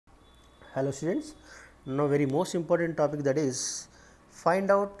Hello students, now very most important topic, that is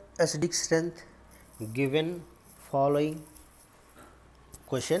find out acidic strength given following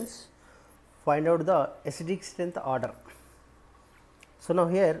questions. Find out the acidic strength order. So now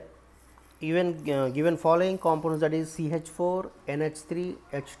here even given following compounds, that is CH4, NH3,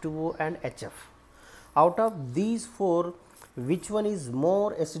 H2O and HF. Out of these four, which one is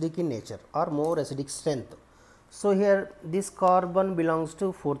more acidic in nature or more acidic strength? So here this carbon belongs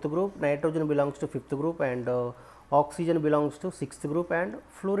to fourth group, nitrogen belongs to fifth group, and oxygen belongs to sixth group, and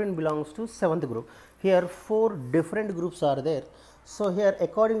fluorine belongs to seventh group. Here four different groups are there. So here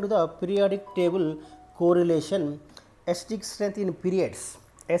according to the periodic table correlation, acidic strength in periods,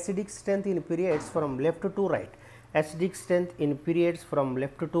 from left to right, acidic strength in periods from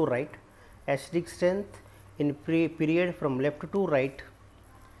left to right, acidic strength in period from left to right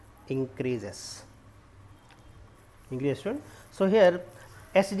increases. So here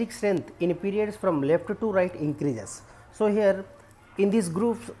acidic strength in periods from left to right increases. So here in these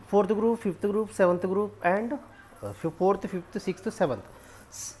groups, fourth group, fifth group, seventh group, and fourth, fifth, sixth,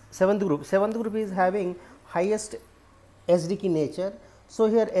 seventh group is having highest acidic in nature. So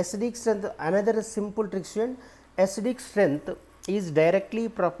here acidic strength, another simple trick student, acidic strength is directly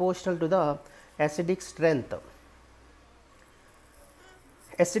proportional to the acidic strength.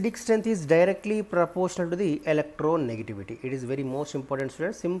 Acidic strength is directly proportional to the electronegativity. It is very most important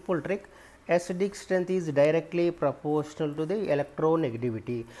student, simple trick. Acidic strength is directly proportional to the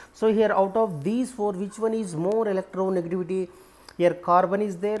electronegativity. So here out of these four, which one is more electronegativity? Here carbon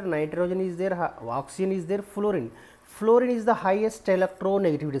is there, nitrogen is there, oxygen is there, fluorine. Fluorine is the highest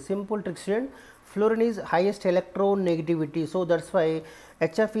electronegativity. Simple trick student, fluorine is highest electronegativity. So that's why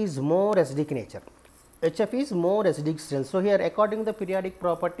HF is more acidic in nature. HF is more acidic strength. So here according to the periodic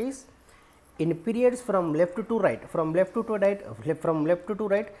properties, in periods from left to right,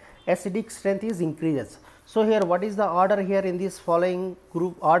 acidic strength is increases. So here what is the order here in this following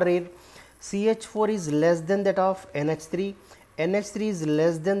group order here? CH4 is less than that of NH3, NH3 is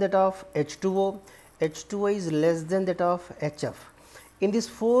less than that of H2O, H2O is less than that of HF. In these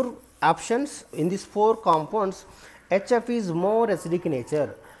four options, in these four compounds, HF is more acidic in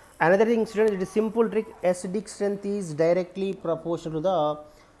nature. Another thing students, it is simple trick, acidic strength is directly proportional to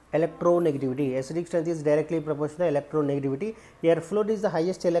the electronegativity. Acidic strength is directly proportional to the electronegativity. Here fluorine is the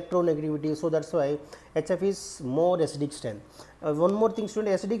highest electronegativity, so that's why HF is more acidic strength. One more thing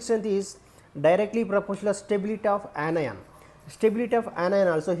student, acidic strength is directly proportional to stability of anion. Stability of anion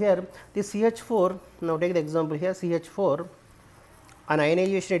also, here this CH4, now take the example here, CH4, an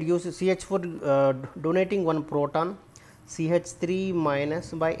ionization reduces CH4 donating one proton, CH3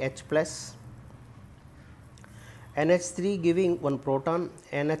 minus by H plus, NH3 giving one proton,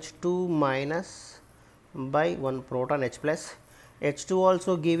 NH2 minus by one proton H plus, H2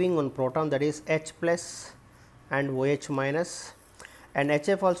 also giving one proton, that is H plus and OH minus, and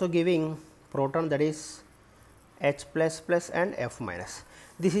HF also giving proton, that is H plus plus and F minus.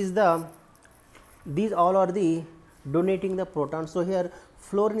 This is the, these all are the donating the proton. So here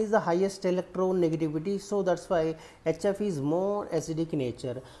fluorine is the highest electronegativity, so that's why HF is more acidic in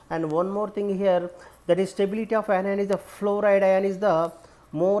nature. And one more thing here, that is stability of anion is the fluoride ion is the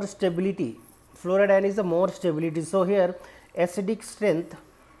more stability. Fluoride ion is the more stability. So here acidic strength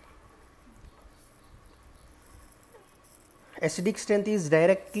is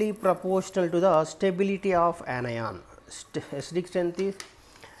directly proportional to the stability of anion. Acidic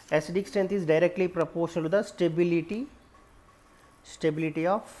strength is directly proportional to the stability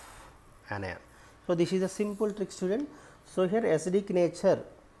of anion. So this is a simple trick student. So here acidic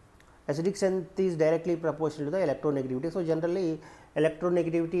strength is directly proportional to the electronegativity. So generally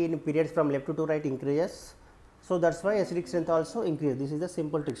electronegativity in periods from left to right increases. So that's why acidic strength also increases. This is the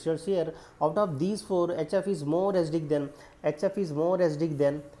simple trick. So here out of these four, HF is more acidic than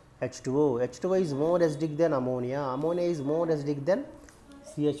H2O. H2O is more acidic than ammonia. Ammonia is more acidic than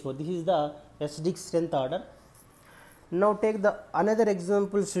CH4. This is the acidic strength order. Now take the another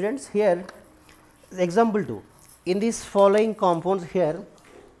example students. Here example 2. In these following compounds, here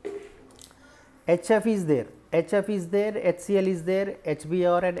HF is there, HCl is there,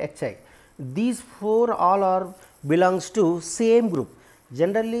 HBr and HI. These four all are belongs to same group.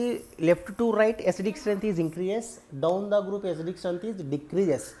 Generally left to right acidic strength is increases, down the group acidic strength is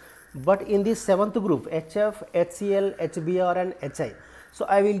decreases. But in this seventh group, HF, HCl, HBr and HI. So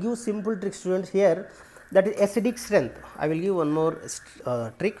I will give simple trick students here, that is acidic strength. I will give one more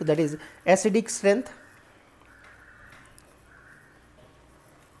trick, that is acidic strength.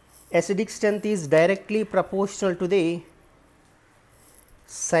 Acidic strength is directly proportional to the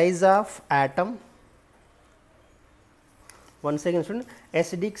size of atom Once again student,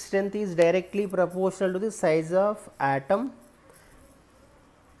 acidic strength is directly proportional to the size of atom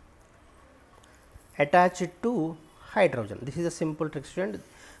attached to hydrogen. This is a simple trick student.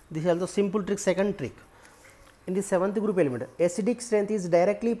 This is also simple trick. Second trick, in the seventh group element, acidic strength is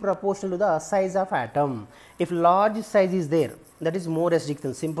directly proportional to the size of atom. If large size is there, that is more acidic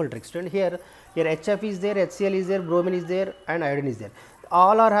than simple trick student. Here HF is there, HCl is there, bromine is there, and iodine is there.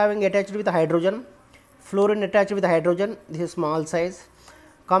 All are having attached with hydrogen. Fluorine attached with hydrogen, this is small size.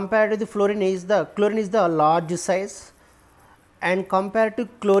 Compared to the chlorine is the large size, and compared to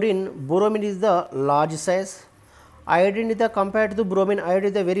chlorine, bromine is the large size. Iodine is the, compared to the bromine, iodine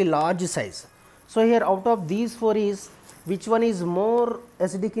is the very large size. So here out of these four is, which one is more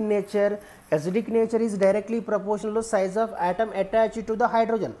acidic in nature? Acidic nature is directly proportional to size of atom attached to the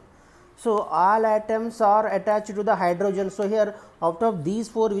hydrogen. So all atoms are attached to the hydrogen. So here out of these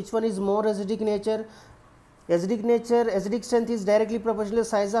four, which one is more acidic nature? Acidic strength is directly proportional to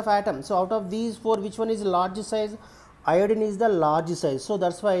size of atom. So out of these four, which one is large size? Iodine is the large size. So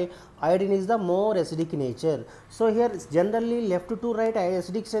that's why iodine is the more acidic nature. So here generally left to right,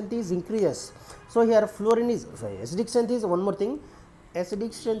 acidic strength is increases. So here fluorine is, acidic strength is, one more thing,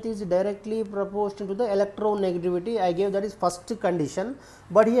 acidic strength is directly proportional to the electronegativity. I gave that is first condition.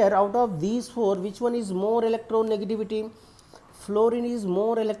 But here out of these four, which one is more electronegativity? Fluorine is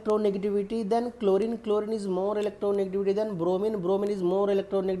more electronegativity than chlorine, chlorine is more electronegativity than bromine, bromine is more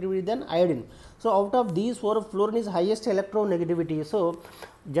electronegativity than iodine. So out of these four, fluorine is highest electronegativity. So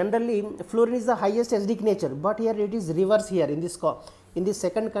generally fluorine is the highest acidic nature, but here it is reverse. Here in this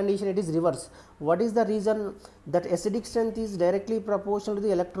second condition it is reverse. What is the reason? That acidic strength is directly proportional to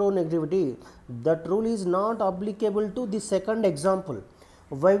the electronegativity. That rule is not applicable to the second example.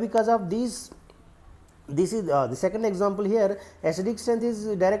 Why? Because of these. This is the second example. Here acidic strength is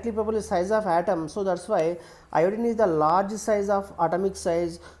directly proportional to size of atom. So that's why iodine is the large size of atomic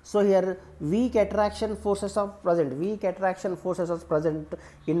size. So here weak attraction forces are present. Weak attraction forces are present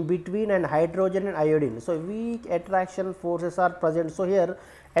in between and hydrogen and iodine. So weak attraction forces are present. So here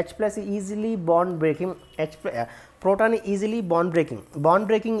H plus easily bond breaking. Proton easily bond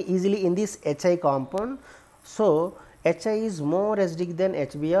breaking easily in this Hi compound. So Hi is more acidic than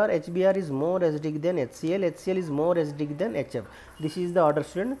HBr, HBr is more acidic than HCl, HCl is more acidic than HF. This is the order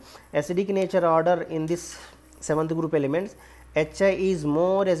student. Acidic nature order in this seventh group elements. Hi is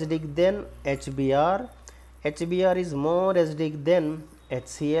more acidic than HBr, HBr is more acidic than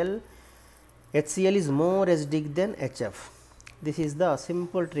HCl, HCl is more acidic than HF. This is the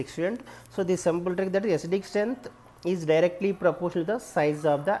simple trick student. So this simple trick, that is acidic strength is directly proportional to the size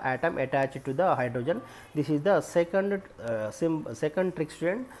of the atom attached to the hydrogen. This is the second trick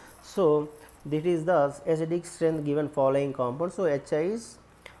student. So this is the acidic strength given following compound. So Hi is,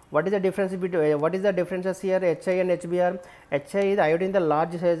 what is the difference between, what is the differences here, Hi and HBr? Hi is iodine the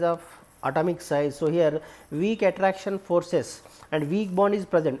large size of atomic size. So here weak attraction forces and weak bond is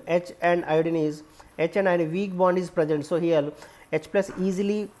present. H and iodine weak bond is present. So here H plus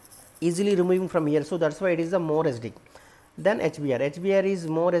easily removing from here. So that's why it is the more acidic than HBr. HBr is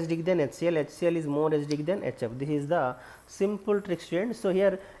more acidic than HCl, HCl is more acidic than HF. This is the simple trick student. So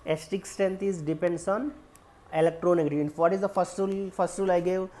here acidic strength is depends on electronegativity. What is the first rule? First rule I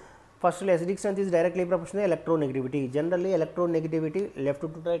gave. First rule, acidic strength is directly proportional to electronegativity. Generally electronegativity left to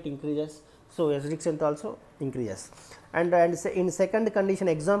right increases. So acidic strength also increases. And in second condition,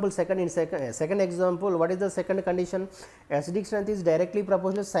 example second, in second example, what is the second condition? Acidic strength is directly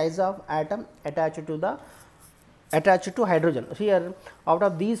proportional to size of atom attached to hydrogen. Here out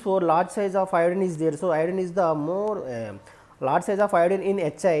of these four, large size of iodine is there. So iodine is the more large size of iodine in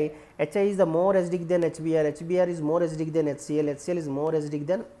Hi. Hi is the more acidic than HBr, HBr is more acidic than HCl, HCl is more acidic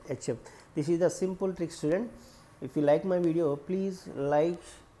than HF. This is the simple trick student. If you like my video, please like,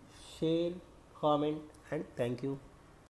 share, comment, and thank you.